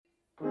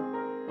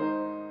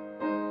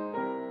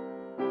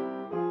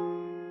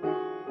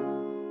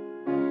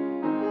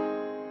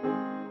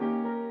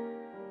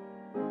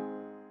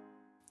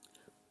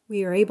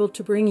We are able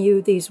to bring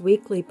you these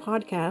weekly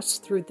podcasts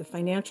through the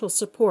financial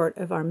support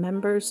of our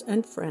members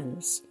and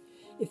friends.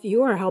 If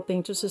you are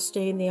helping to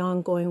sustain the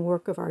ongoing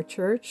work of our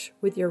church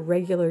with your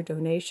regular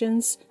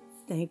donations,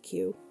 thank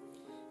you.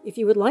 If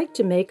you would like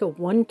to make a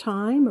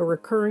one-time or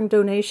recurring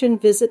donation,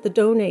 visit the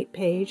donate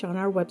page on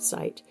our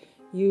website,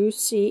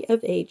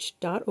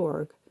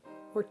 ucofh.org,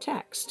 or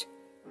text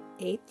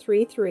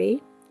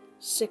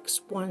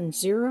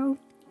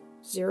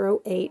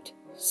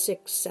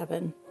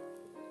 833-610-0867.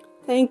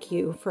 Thank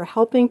you for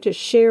helping to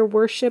share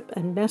worship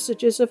and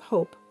messages of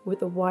hope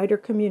with a wider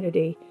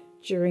community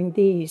during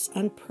these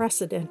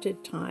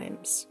unprecedented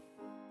times.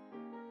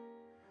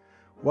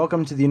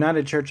 Welcome to the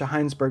United Church of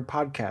Heinsberg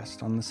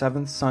podcast on the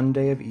 7th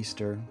Sunday of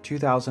Easter,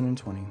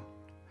 2020.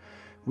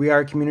 We are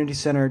a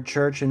community-centered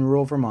church in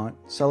rural Vermont,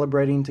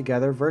 celebrating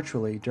together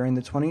virtually during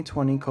the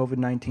 2020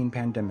 COVID-19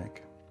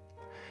 pandemic.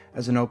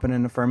 As an open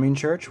and affirming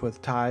church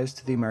with ties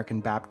to the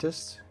American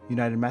Baptist,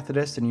 United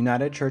Methodist, and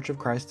United Church of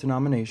Christ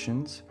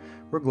denominations,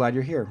 we're glad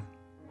you're here.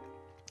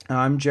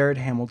 I'm Jared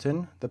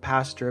Hamilton, the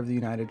pastor of the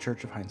United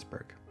Church of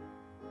Heinsberg.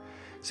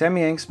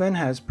 Sammy Yanksman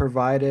has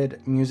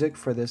provided music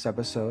for this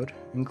episode,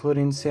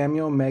 including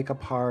Samuel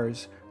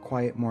Mekapar's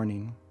Quiet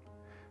Morning.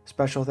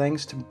 Special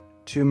thanks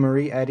to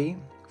Marie Eddy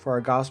for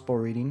our gospel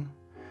reading,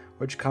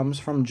 which comes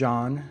from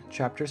John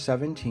chapter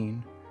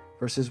 17,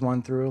 verses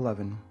 1 through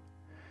 11.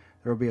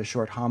 There will be a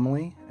short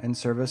homily and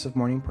service of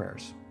morning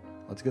prayers.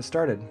 Let's get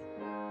started.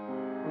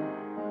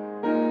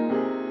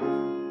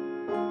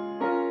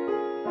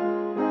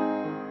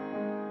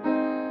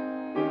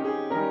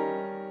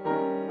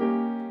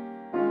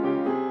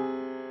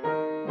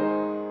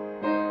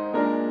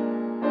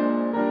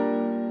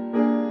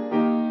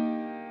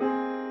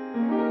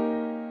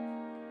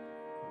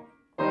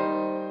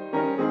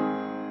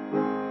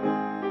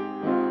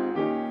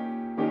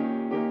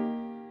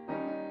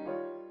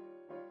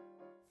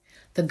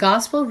 The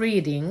Gospel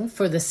reading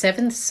for the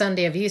 7th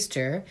Sunday of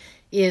Easter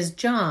is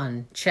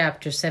John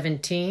chapter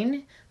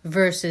 17,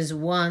 verses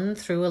 1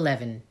 through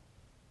 11.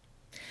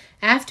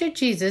 After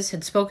Jesus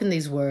had spoken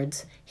these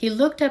words, he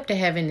looked up to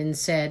heaven and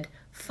said,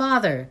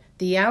 "Father,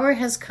 the hour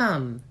has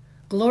come.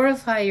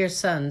 Glorify your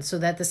Son, so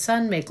that the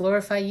Son may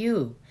glorify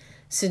you,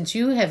 since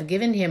you have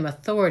given him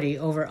authority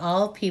over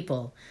all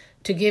people,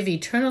 to give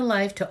eternal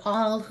life to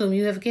all whom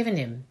you have given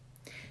him.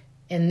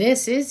 And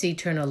this is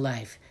eternal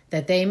life,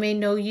 that they may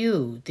know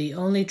you, the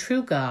only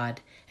true God,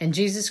 and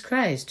Jesus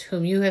Christ,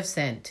 whom you have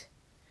sent.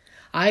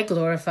 I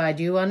glorified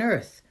you on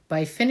earth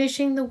by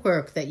finishing the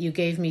work that you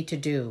gave me to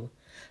do.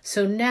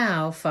 So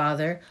now,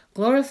 Father,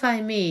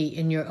 glorify me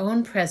in your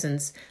own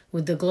presence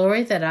with the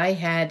glory that I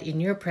had in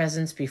your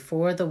presence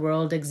before the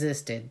world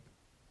existed.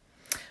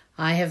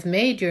 I have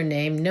made your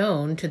name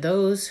known to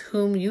those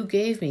whom you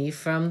gave me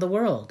from the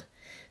world.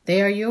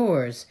 They are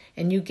yours,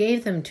 and you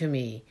gave them to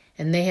me,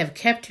 and they have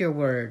kept your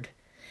word.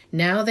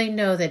 Now they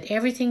know that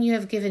everything you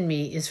have given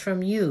me is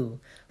from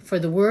you, for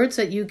the words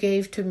that you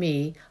gave to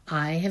me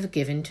I have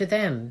given to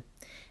them.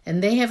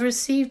 And they have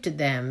received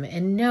them,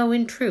 and know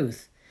in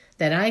truth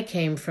that I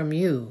came from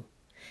you.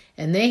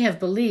 And they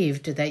have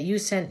believed that you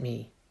sent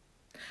me.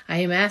 I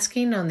am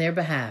asking on their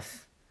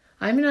behalf.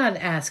 I am not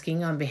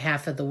asking on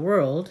behalf of the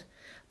world,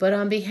 but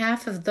on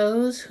behalf of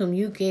those whom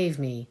you gave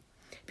me,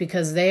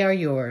 because they are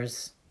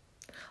yours.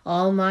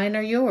 All mine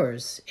are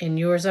yours, and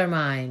yours are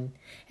mine,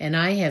 and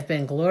I have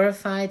been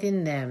glorified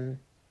in them.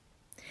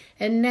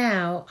 And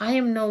now I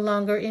am no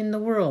longer in the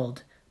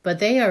world, but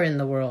they are in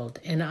the world,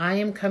 and I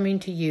am coming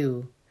to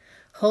you.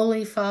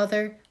 Holy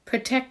Father,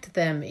 protect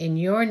them in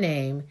your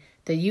name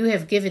that you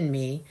have given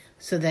me,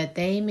 so that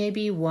they may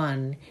be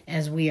one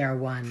as we are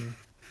one."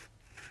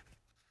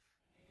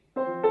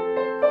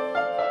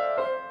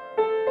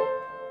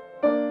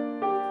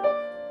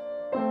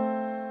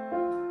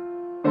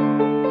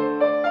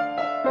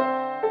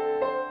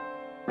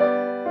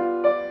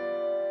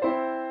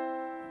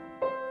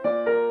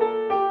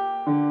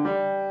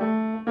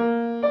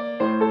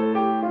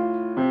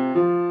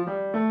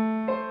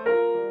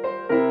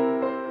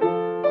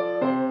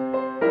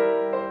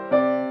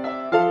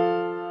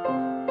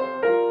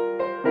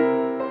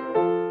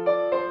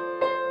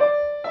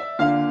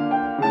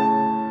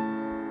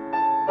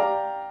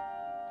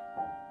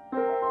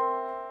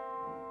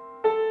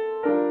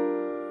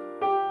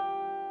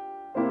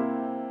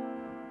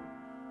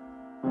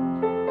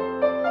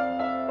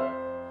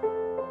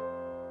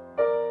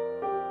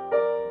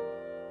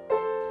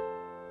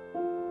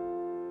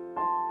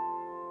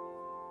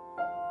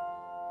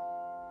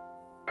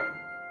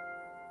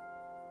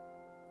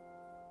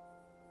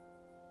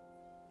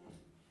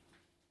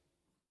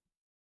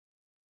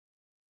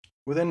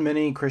 Within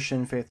many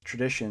Christian faith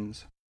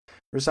traditions,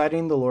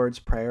 reciting the Lord's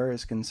Prayer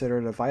is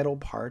considered a vital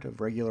part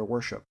of regular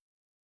worship.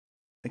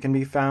 It can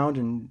be found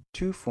in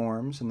two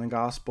forms in the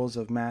Gospels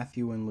of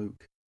Matthew and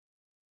Luke.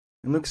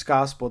 In Luke's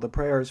Gospel, the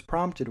prayer is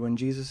prompted when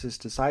Jesus'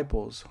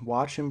 disciples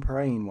watch him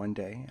praying one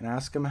day and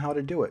ask him how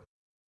to do it.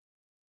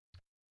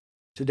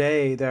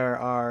 Today, there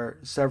are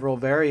several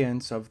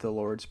variants of the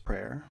Lord's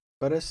Prayer,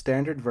 but a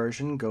standard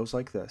version goes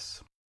like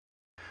this: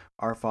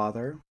 Our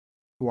Father,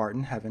 who art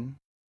in heaven,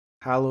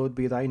 hallowed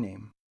be thy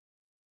name.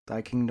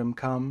 Thy kingdom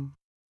come,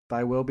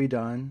 thy will be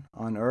done,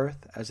 on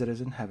earth as it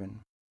is in heaven.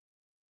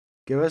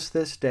 Give us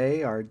this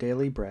day our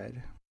daily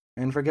bread,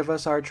 and forgive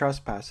us our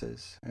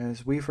trespasses,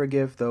 as we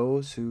forgive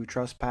those who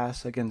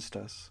trespass against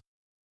us.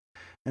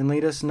 And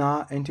lead us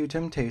not into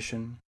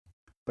temptation,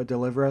 but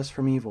deliver us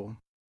from evil.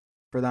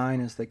 For thine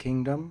is the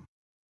kingdom,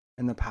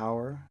 and the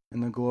power,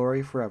 and the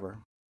glory forever.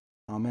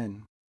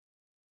 Amen.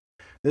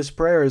 This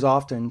prayer is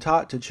often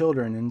taught to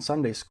children in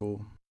Sunday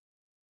school.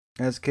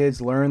 As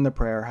kids learn the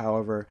prayer,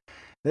 however,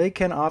 they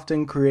can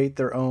often create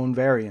their own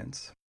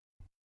variants.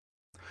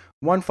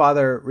 One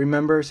father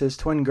remembers his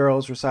twin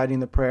girls reciting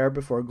the prayer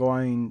before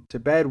going to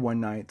bed one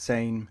night,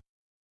 saying,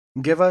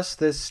 "Give us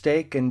this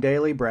steak and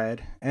daily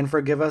bread, and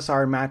forgive us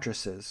our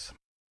mattresses."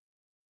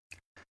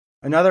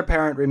 Another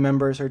parent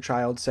remembers her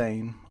child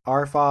saying,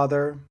 "Our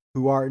Father,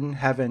 who art in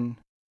heaven,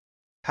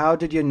 how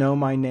did you know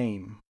my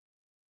name?"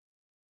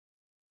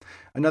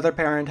 Another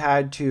parent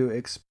had to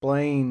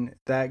explain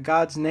that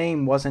God's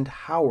name wasn't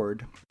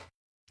Howard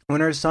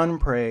when her son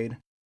prayed,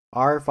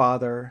 "Our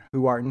Father,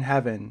 who art in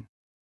heaven,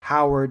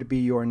 hallowed be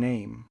your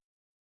name."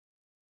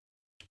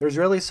 There's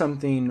really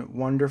something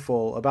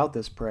wonderful about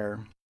this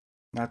prayer.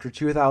 After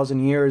 2,000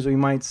 years, we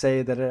might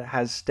say that it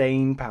has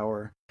staying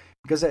power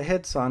because it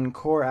hits on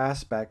core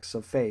aspects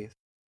of faith.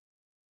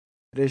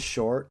 It is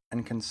short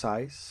and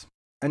concise,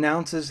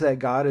 announces that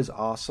God is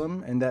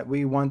awesome and that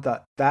we want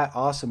that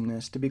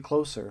awesomeness to be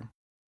closer.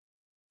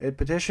 It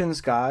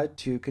petitions God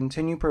to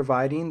continue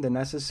providing the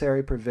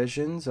necessary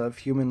provisions of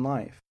human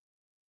life.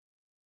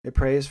 It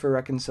prays for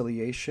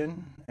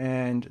reconciliation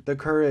and the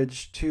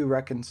courage to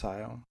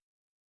reconcile.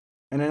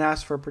 And it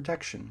asks for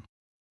protection.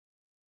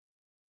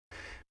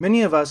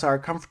 Many of us are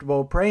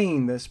comfortable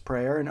praying this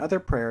prayer and other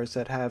prayers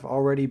that have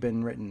already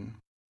been written.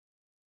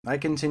 I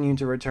continue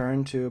to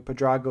return to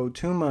Padraig Ó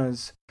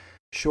Tuama's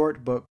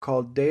short book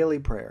called Daily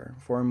Prayer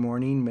for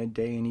morning,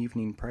 midday, and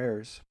evening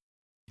prayers.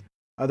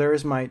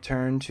 Others might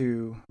turn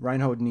to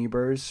Reinhold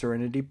Niebuhr's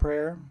Serenity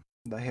Prayer,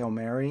 the Hail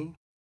Mary,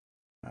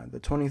 the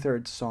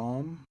 23rd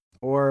Psalm,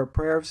 or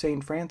Prayer of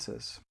St.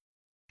 Francis.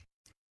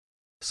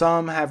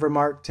 Some have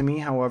remarked to me,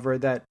 however,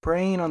 that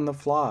praying on the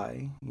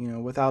fly,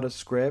 without a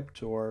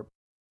script or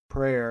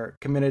prayer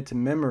committed to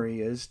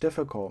memory is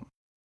difficult.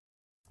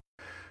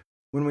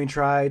 When we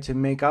try to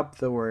make up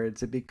the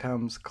words, it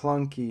becomes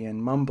clunky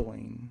and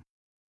mumbling.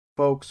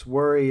 Folks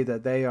worry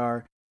that they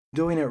are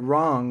doing it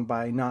wrong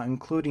by not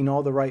including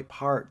all the right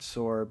parts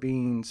or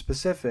being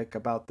specific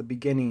about the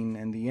beginning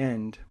and the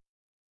end.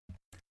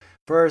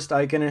 First,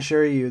 I can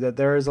assure you that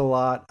there is a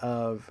lot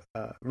of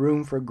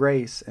room for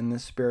grace in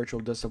this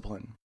spiritual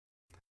discipline.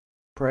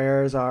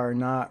 Prayers are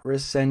not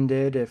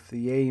rescinded if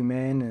the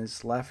amen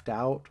is left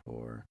out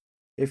or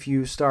if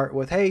you start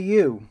with, "Hey,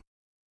 you."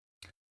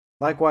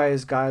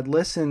 Likewise, God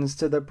listens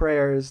to the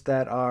prayers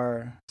that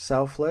are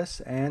selfless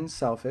and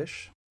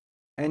selfish,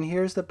 and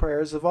hears the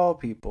prayers of all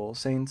people,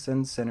 saints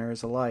and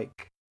sinners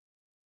alike.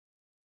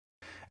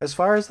 As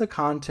far as the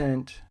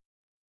content,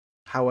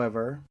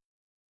 however,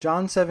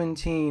 John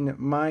 17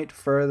 might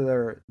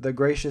further the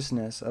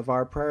graciousness of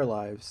our prayer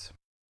lives.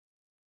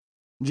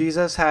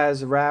 Jesus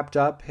has wrapped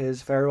up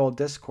his farewell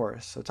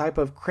discourse, a type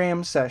of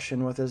cram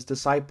session with his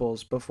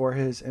disciples before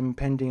his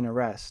impending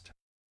arrest.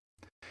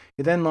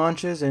 He then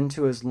launches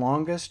into his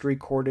longest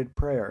recorded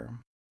prayer,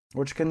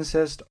 which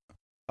consists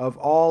of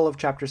all of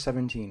chapter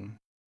 17.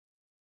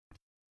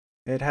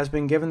 It has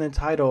been given the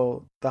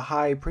title the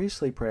High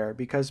Priestly Prayer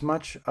because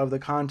much of the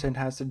content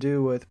has to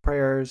do with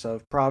prayers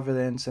of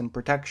providence and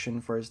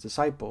protection for his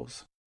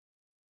disciples.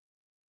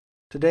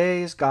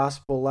 Today's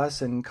gospel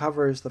lesson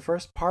covers the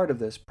first part of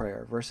this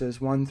prayer,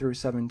 verses 1 through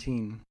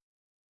 17.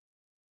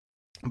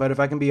 But if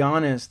I can be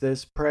honest,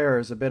 this prayer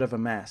is a bit of a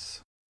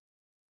mess.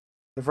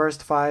 The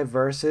first 5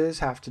 verses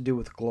have to do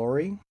with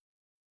glory.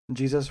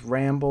 Jesus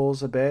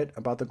rambles a bit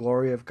about the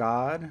glory of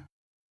God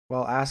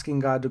while asking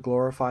God to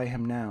glorify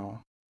him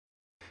now.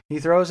 He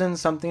throws in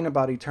something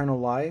about eternal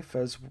life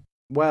as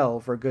well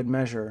for good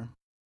measure.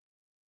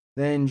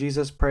 Then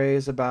Jesus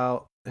prays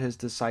about his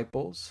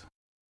disciples,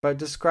 but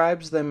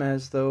describes them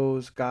as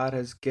those God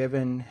has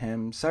given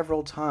him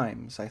several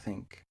times, I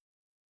think.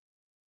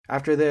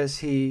 After this,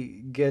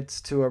 he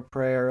gets to a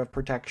prayer of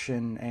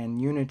protection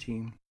and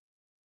unity,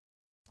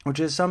 which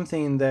is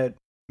something that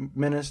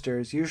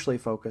ministers usually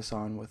focus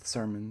on with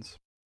sermons.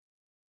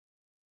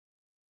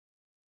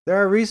 There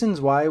are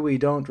reasons why we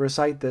don't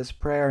recite this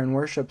prayer in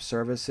worship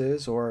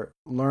services or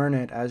learn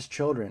it as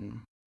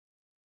children.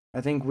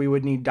 I think we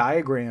would need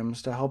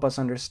diagrams to help us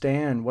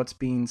understand what's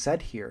being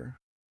said here.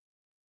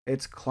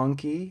 It's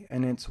clunky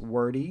and it's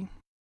wordy.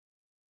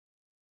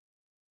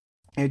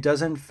 It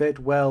doesn't fit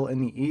well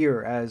in the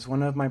ear, as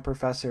one of my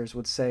professors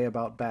would say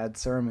about bad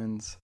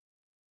sermons.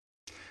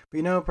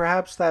 But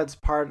perhaps that's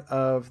part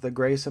of the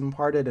grace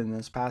imparted in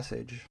this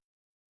passage.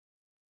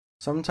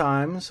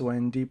 Sometimes,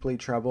 when deeply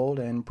troubled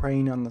and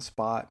praying on the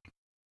spot,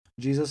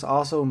 Jesus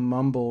also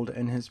mumbled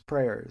in his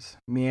prayers,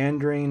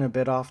 meandering a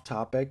bit off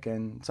topic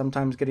and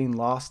sometimes getting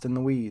lost in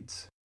the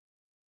weeds.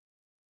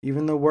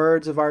 Even the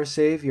words of our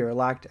Savior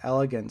lacked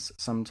elegance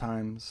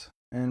sometimes,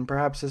 and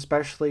perhaps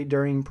especially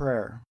during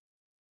prayer.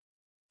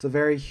 It's a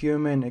very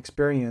human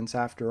experience,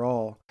 after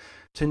all,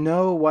 to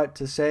know what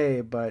to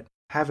say but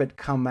have it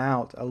come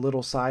out a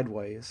little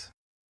sideways.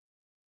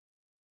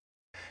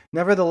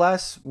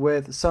 Nevertheless,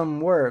 with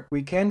some work,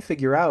 we can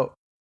figure out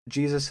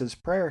Jesus'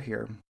 prayer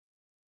here.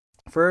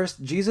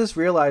 First, Jesus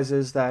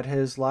realizes that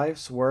his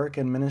life's work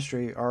and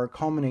ministry are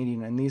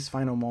culminating in these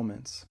final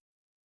moments.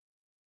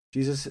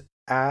 Jesus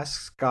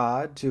asks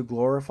God to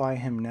glorify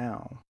him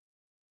now.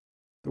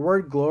 The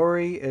word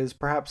glory is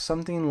perhaps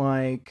something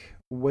like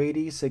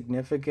weighty,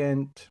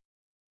 significant,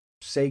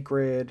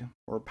 sacred,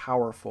 or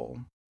powerful,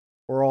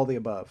 or all the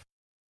above.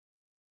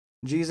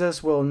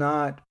 Jesus will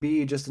not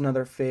be just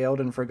another failed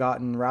and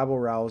forgotten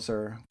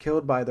rabble-rouser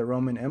killed by the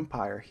Roman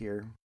Empire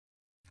here.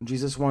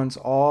 Jesus wants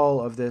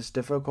all of this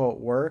difficult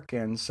work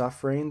and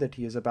suffering that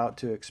he is about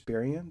to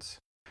experience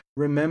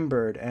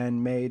remembered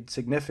and made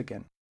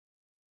significant.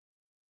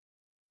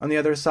 On the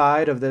other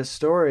side of this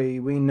story,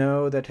 we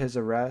know that his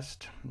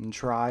arrest and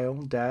trial,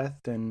 death,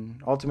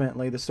 and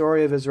ultimately the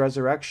story of his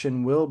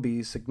resurrection will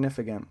be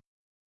significant.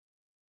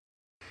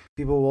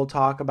 People will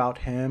talk about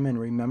him and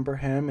remember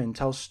him and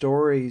tell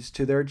stories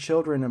to their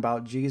children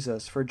about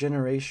Jesus for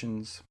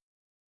generations.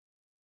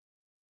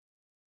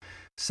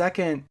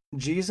 Second,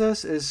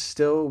 Jesus is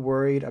still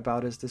worried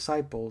about his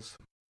disciples.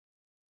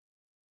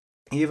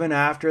 Even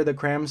after the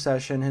cram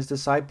session, his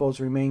disciples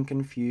remain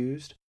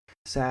confused,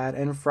 sad,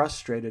 and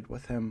frustrated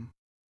with him.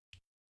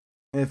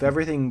 If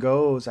everything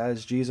goes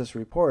as Jesus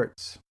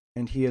reports,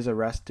 and he is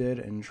arrested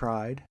and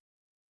tried,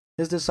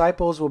 his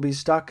disciples will be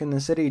stuck in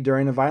the city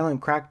during a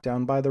violent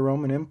crackdown by the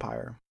Roman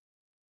Empire.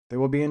 They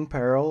will be in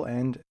peril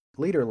and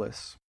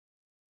leaderless.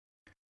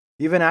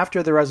 Even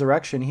after the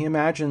resurrection, he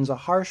imagines a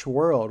harsh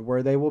world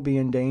where they will be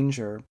in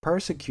danger,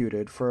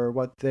 persecuted for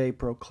what they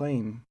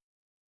proclaim.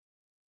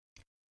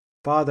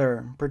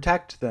 Father,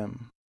 protect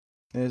them,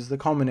 is the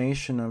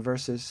culmination of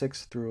verses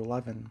 6 through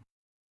 11.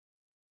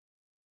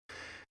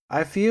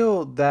 I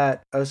feel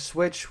that a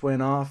switch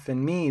went off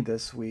in me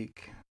this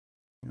week.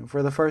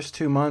 For the first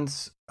 2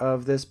 months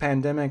of this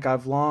pandemic,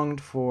 I've longed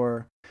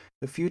for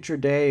the future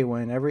day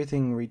when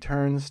everything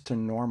returns to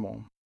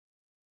normal.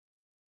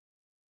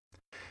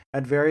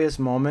 At various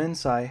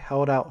moments, I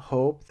held out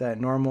hope that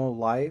normal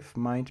life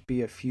might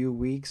be a few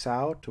weeks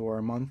out or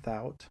a month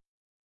out.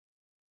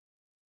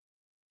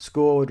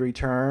 School would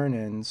return,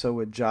 and so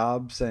would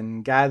jobs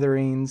and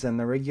gatherings and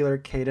the regular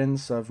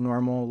cadence of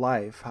normal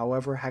life,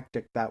 however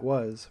hectic that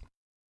was.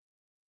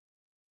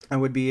 I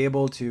would be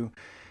able to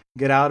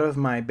get out of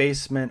my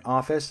basement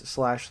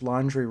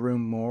office/laundry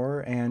room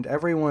more, and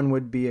everyone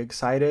would be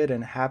excited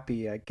and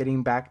happy at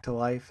getting back to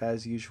life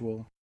as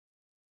usual.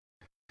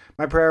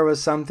 My prayer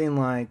was something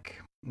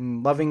like,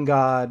 loving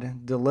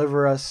God,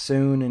 deliver us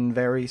soon and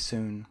very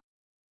soon.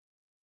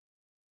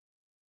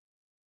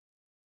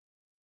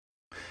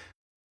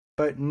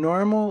 But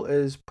normal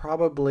is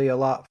probably a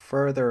lot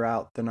further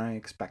out than I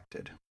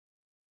expected.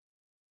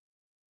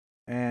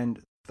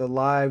 And the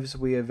lives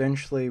we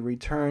eventually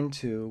return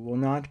to will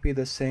not be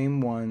the same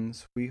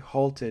ones we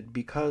halted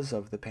because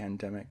of the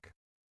pandemic.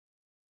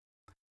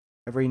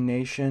 Every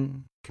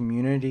nation,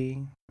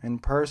 community,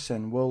 and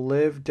person will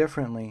live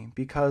differently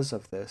because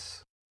of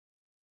this.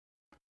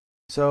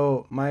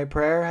 So my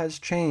prayer has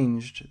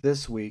changed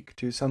this week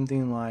to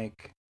something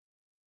like,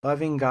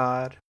 loving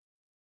God,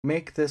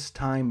 make this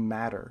time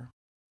matter.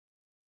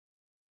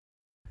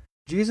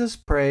 Jesus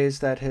prays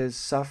that his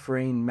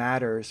suffering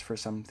matters for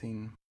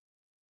something.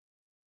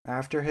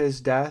 After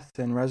his death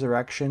and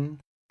resurrection,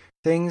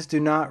 things do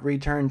not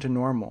return to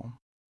normal.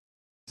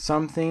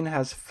 Something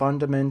has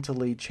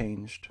fundamentally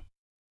changed.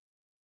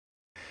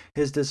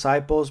 His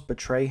disciples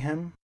betray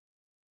him,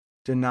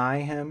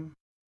 deny him,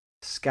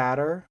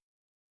 scatter,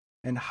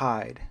 and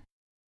hide,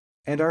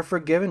 and are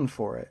forgiven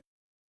for it.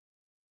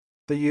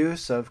 The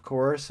use of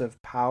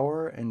coercive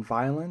power and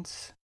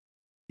violence,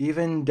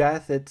 even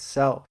death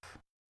itself,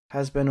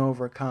 has been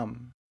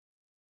overcome.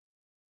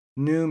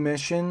 New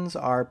missions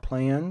are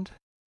planned.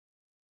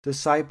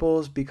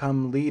 Disciples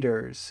become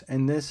leaders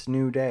in this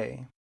new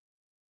day.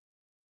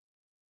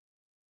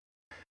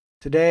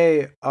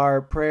 Today,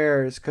 our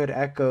prayers could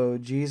echo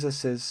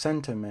Jesus'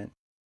 sentiment.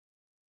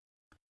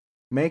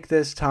 Make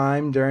this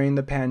time during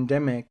the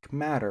pandemic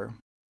matter.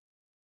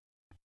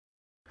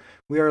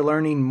 We are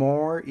learning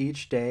more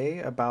each day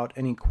about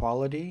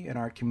inequality in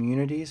our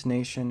communities,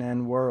 nation,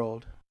 and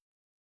world.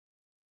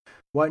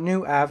 What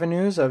new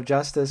avenues of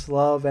justice,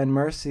 love, and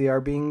mercy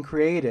are being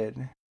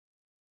created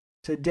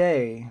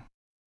today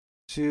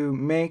to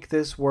make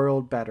this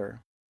world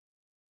better?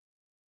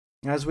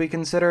 As we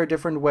consider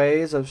different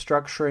ways of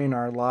structuring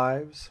our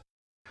lives,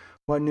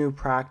 what new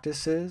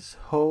practices,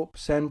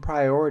 hopes, and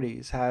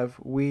priorities have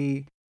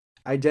we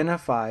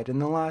identified in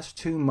the last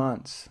 2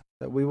 months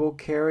that we will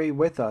carry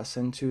with us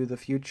into the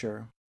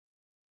future?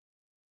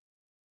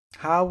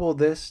 How will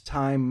this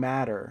time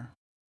matter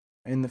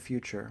in the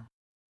future?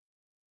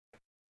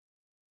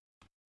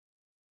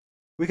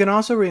 We can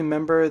also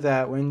remember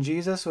that when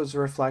Jesus was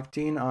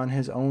reflecting on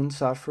his own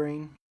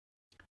suffering,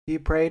 he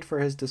prayed for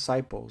his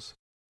disciples.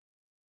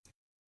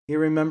 He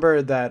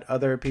remembered that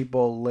other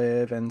people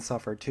live and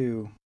suffer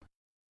too.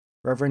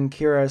 Reverend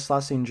Kira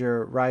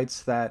Schlesinger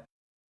writes that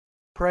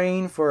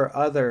praying for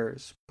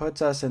others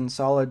puts us in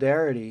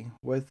solidarity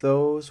with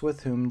those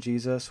with whom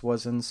Jesus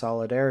was in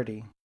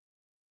solidarity: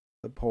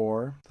 the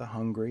poor, the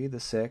hungry,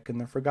 the sick,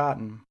 and the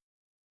forgotten.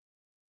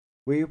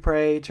 We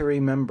pray to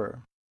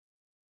remember.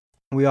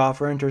 We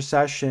offer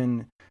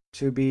intercession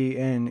to be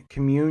in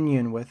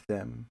communion with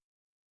them.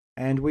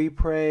 And we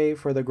pray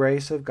for the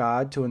grace of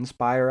God to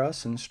inspire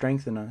us and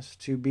strengthen us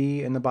to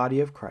be in the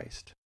body of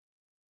Christ,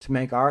 to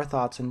make our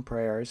thoughts and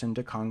prayers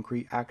into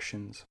concrete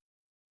actions.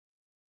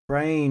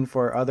 Praying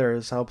for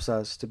others helps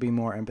us to be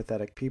more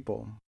empathetic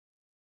people.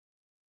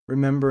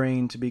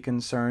 Remembering to be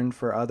concerned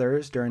for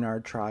others during our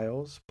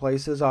trials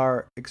places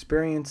our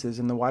experiences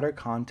in the wider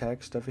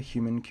context of a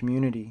human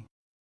community.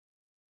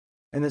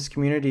 In this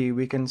community,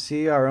 we can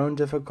see our own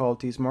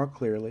difficulties more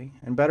clearly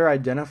and better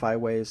identify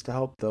ways to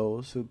help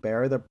those who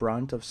bear the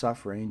brunt of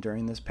suffering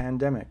during this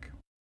pandemic.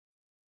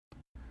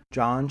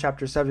 John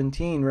chapter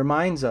 17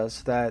 reminds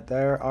us that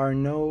there are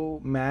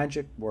no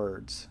magic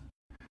words,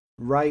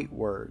 right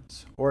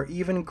words, or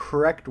even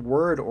correct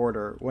word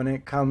order when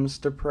it comes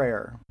to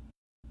prayer.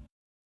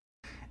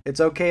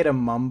 It's okay to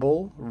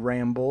mumble,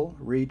 ramble,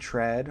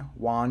 retread,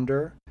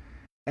 wander,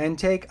 and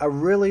take a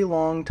really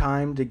long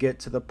time to get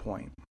to the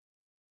point.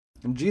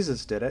 And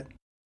Jesus did it.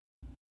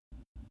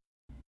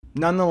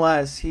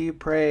 Nonetheless, he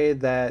prayed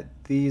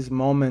that these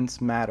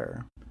moments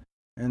matter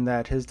and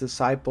that his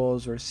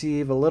disciples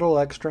receive a little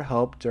extra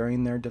help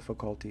during their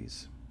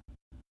difficulties.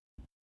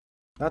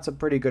 That's a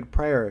pretty good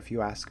prayer if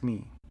you ask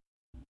me.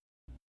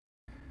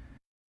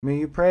 May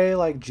you pray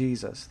like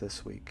Jesus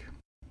this week.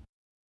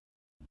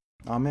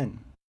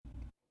 Amen.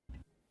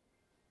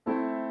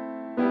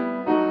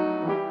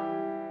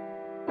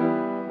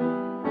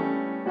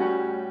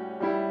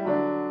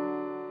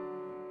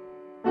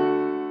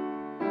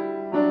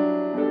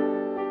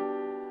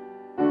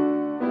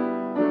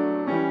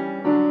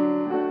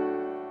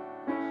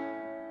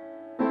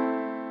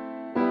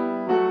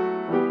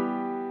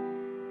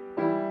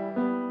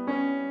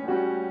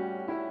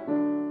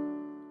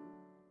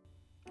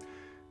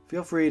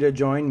 Feel free to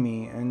join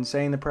me in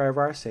saying the prayer of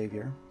our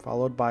Savior,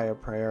 followed by a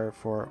prayer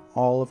for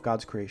all of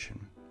God's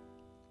creation.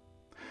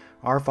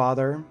 Our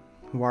Father,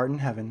 who art in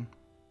heaven,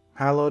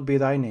 hallowed be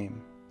thy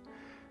name.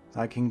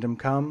 Thy kingdom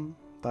come,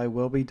 thy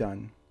will be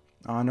done,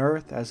 on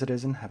earth as it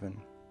is in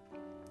heaven.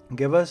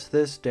 Give us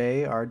this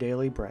day our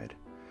daily bread,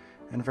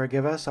 and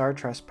forgive us our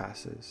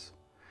trespasses,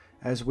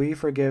 as we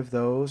forgive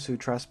those who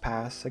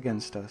trespass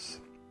against us.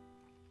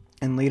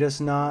 And lead us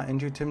not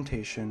into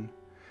temptation,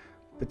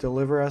 but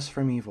deliver us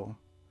from evil.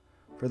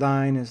 For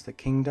thine is the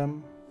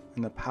kingdom,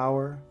 and the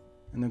power,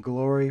 and the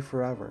glory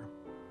forever.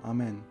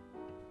 Amen.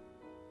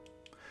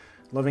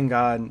 Loving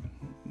God,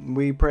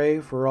 we pray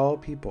for all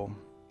people.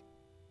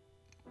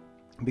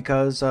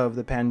 Because of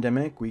the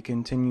pandemic, we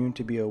continue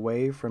to be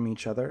away from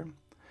each other,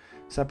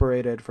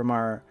 separated from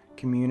our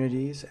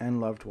communities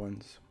and loved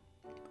ones.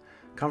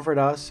 Comfort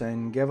us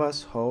and give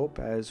us hope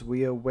as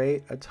we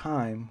await a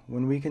time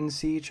when we can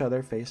see each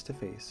other face to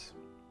face.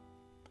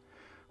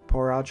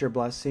 Pour out your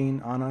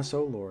blessing on us,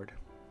 O Lord,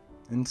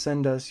 and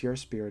send us your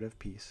spirit of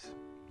peace.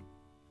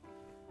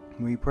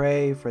 We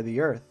pray for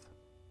the earth.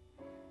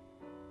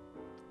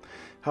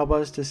 Help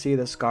us to see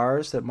the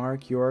scars that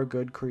mark your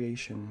good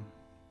creation,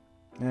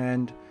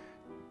 and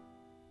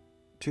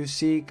to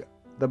seek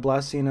the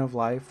blessing of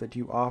life that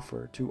you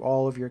offer to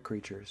all of your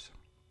creatures.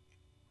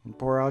 And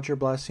pour out your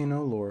blessing,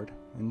 O Lord,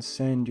 and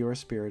send your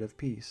spirit of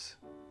peace.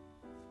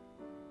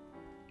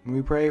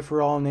 We pray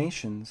for all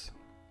nations.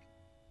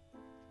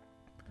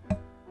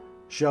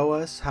 Show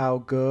us how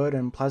good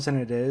and pleasant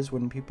it is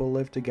when people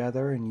live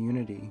together in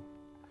unity,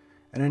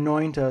 and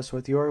anoint us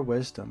with your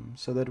wisdom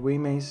so that we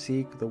may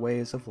seek the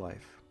ways of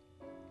life.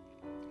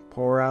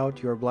 Pour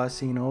out your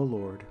blessing, O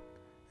Lord,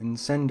 and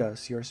send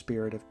us your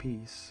spirit of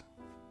peace.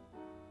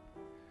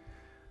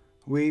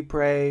 We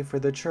pray for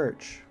the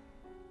Church.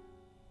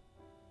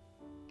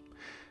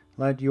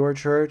 Let your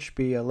Church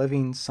be a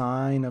living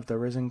sign of the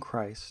risen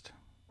Christ,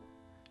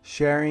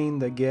 sharing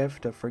the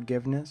gift of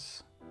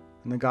forgiveness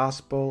and the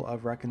gospel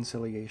of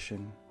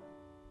reconciliation.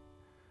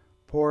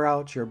 Pour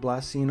out your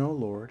blessing, O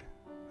Lord,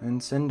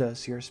 and send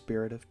us your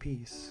spirit of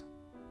peace.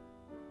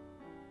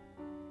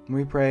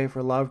 We pray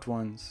for loved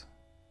ones.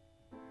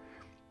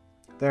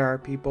 There are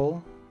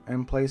people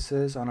and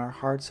places on our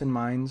hearts and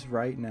minds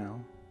right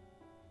now.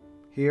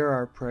 Hear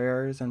our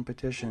prayers and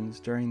petitions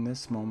during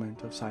this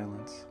moment of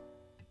silence.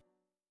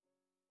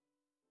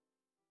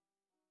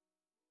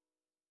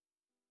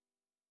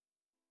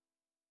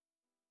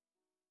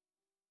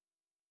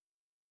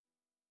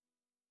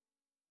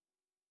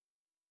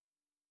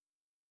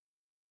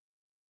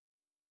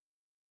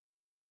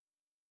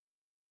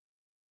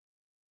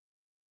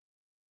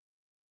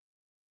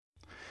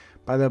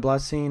 By the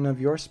blessing of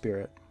your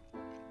Spirit,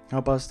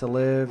 help us to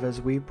live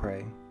as we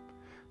pray,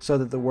 so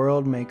that the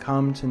world may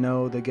come to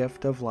know the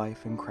gift of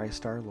life in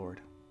Christ our Lord.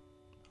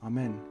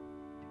 Amen.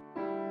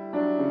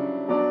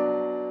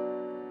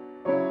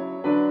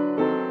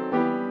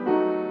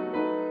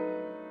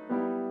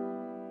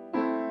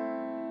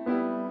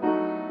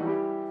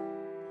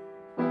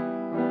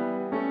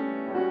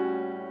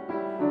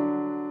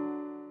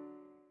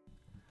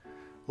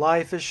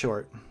 Life is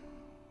short,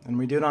 and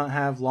we do not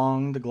have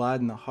long to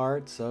gladden the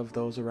hearts of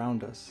those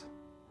around us.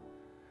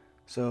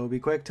 So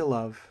be quick to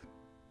love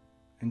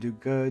and do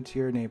good to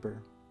your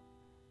neighbor,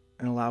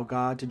 and allow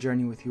God to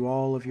journey with you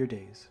all of your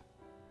days.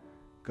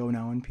 Go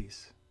now in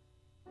peace.